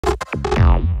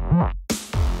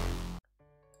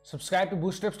Subscribe to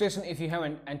BoostUpStation if you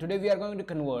haven't, and today we are going to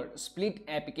convert split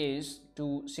APKs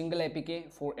to single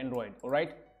APK for Android.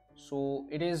 Alright, so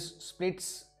it is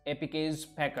Split's APKs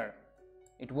Packer.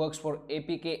 It works for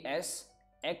APKs,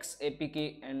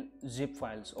 XAPK and zip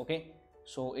files. Okay,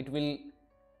 so it will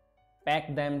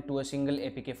pack them to a single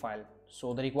APK file.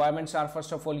 So the requirements are,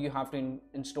 first of all, you have to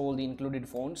install the included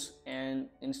fonts and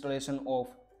installation of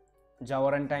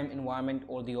Java Runtime environment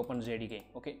or the OpenJDK.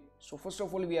 Okay, so first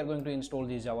of all, we are going to install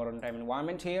the Java Runtime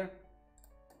environment here.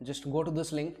 Just go to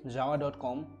this link,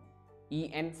 java.com,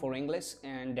 EN for English,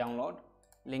 and download.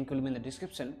 Link will be in the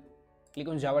description. Click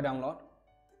on Java download.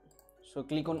 So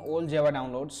click on all Java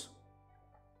downloads,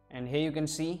 and here you can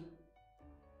see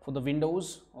for the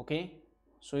Windows. Okay,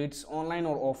 so it's online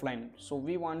or offline. So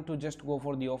we want to just go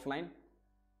for the offline.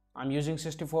 I'm using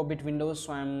 64-bit Windows,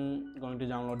 so I'm going to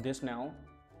download this now.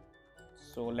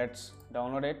 So let's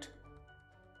download it.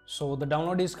 So the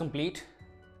download is complete,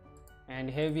 and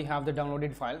here we have the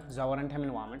downloaded file, Java Runtime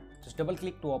environment. Just double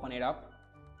click to open it up.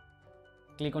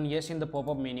 Click on yes in the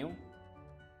pop-up menu,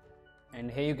 and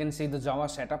here you can see the Java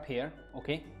setup here.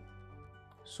 Okay,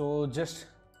 so just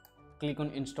click on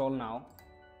install now,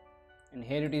 and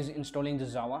here it is installing the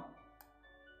Java.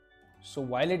 So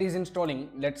while it is installing,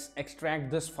 let's extract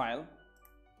this file.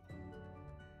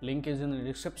 Link is in the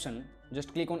description.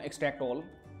 Just click on extract all,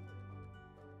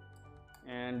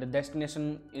 and the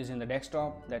destination is in the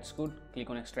desktop. That's good. Click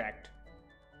on extract.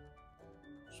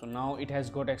 So now it has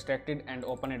got extracted, and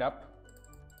open it up.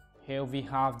 Here we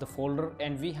have the folder,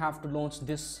 and we have to launch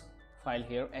this file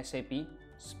here, SAP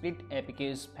Split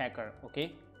APKs Packer.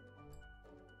 Okay,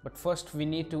 but first we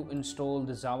need to install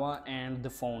the Java and the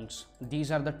fonts.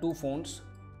 These are the two fonts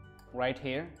right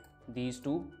here, these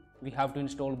two. We have to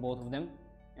install both of them,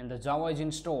 and the Java is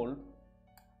installed.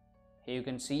 Here you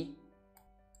can see.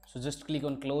 So just click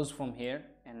on close from here,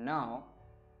 and now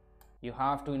you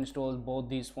have to install both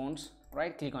these fonts.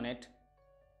 Right click on it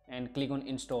and click on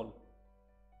install.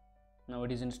 Now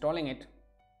it is installing it.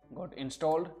 Got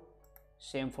installed.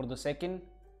 Same for the second,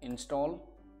 install,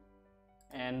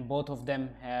 and both of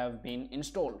them have been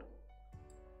installed.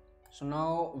 So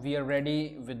now we are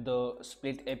ready with the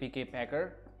Split APK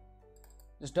Packer.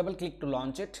 Just double click to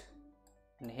launch it,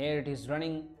 and here it is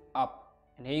running up.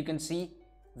 And here you can see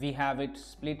we have it,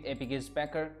 Split APKs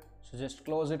Packer. So just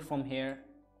close it from here,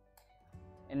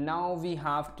 and now we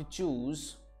have to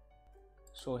choose.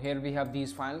 So here we have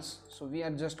these files, so we are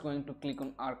just going to click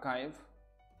on archive,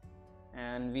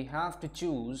 and we have to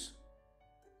choose.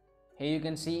 Here you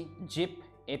can see zip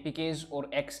APKs or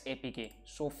XAPK.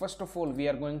 So first of all, we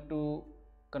are going to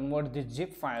convert the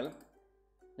zip file.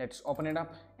 Let's open it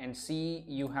up and see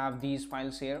you have these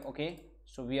files here. Okay,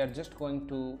 so we are just going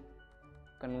to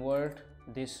convert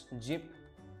this zip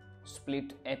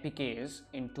split APKs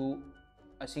into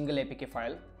a single APK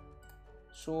file.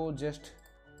 So just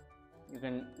you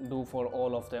can do for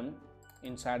all of them.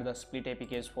 Inside the split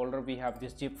APKs folder we have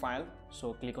this zip file,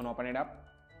 so click on open it up.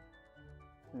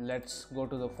 Let's go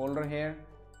to the folder here,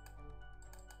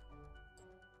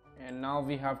 and now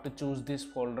we have to choose this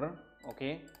folder.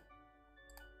 Okay,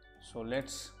 so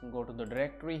let's go to the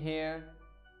directory here.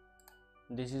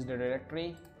 This is the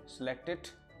directory, select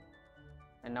it,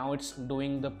 and now it's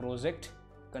doing the project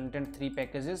content 3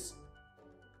 packages.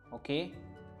 Okay,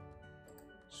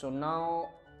 so now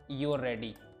you are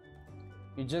ready.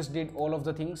 You just did all of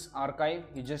the things. Archive,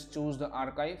 you just choose the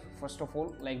archive first of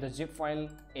all, like the zip file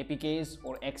APKs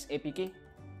or XAPK.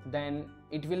 Then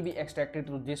it will be extracted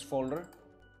to this folder.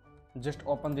 Just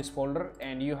open this folder,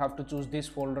 and you have to choose this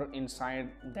folder inside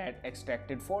that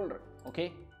extracted folder.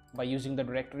 Okay, by using the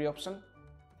directory option,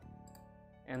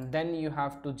 and then you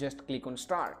have to just click on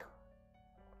start.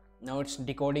 Now it's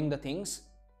decoding the things,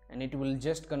 and it will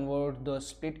just convert the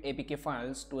split APK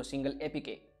files to a single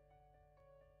APK.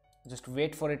 Just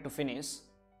wait for it to finish.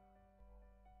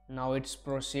 Now it's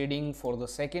proceeding for the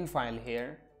second file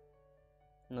here,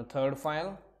 and the third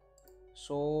file.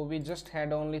 So we just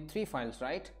had only 3 files,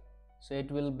 right? So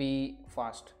it will be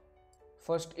fast.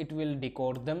 First it will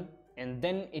decode them, and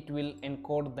then it will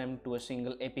encode them to a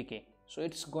single APK. So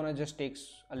it's gonna just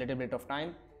takes a little bit of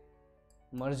time.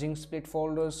 Merging split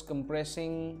folders,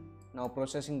 compressing, now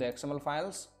processing the XML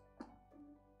files,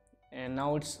 and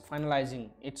now it's finalizing.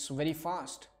 It's very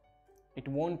fast. It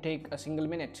won't take a single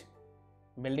minute.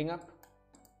 Building up,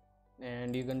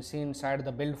 and you can see inside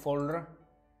the build folder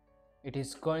it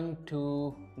is going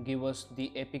to give us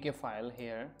the APK file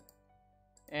here,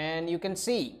 and you can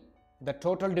see the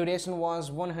total duration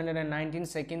was 119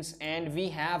 seconds, and we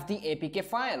have the APK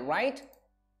file, right?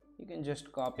 You can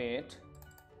just copy it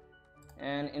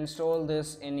and install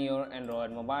this in your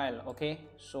Android mobile. Okay,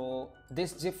 so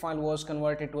this zip file was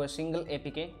converted to a single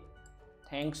APK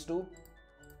thanks to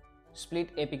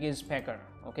Split APKs Packer.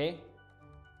 Okay,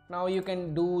 now you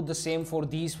can do the same for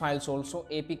these files also,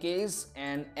 APKs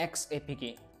and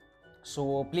XAPK.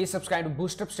 So please subscribe to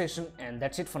BoostUpStation, and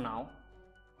that's it for now.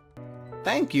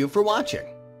 Thank you for watching.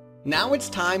 Now it's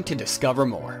time to discover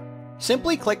more.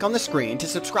 Simply click on the screen to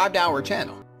subscribe to our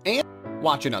channel and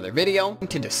watch another video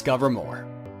to discover more.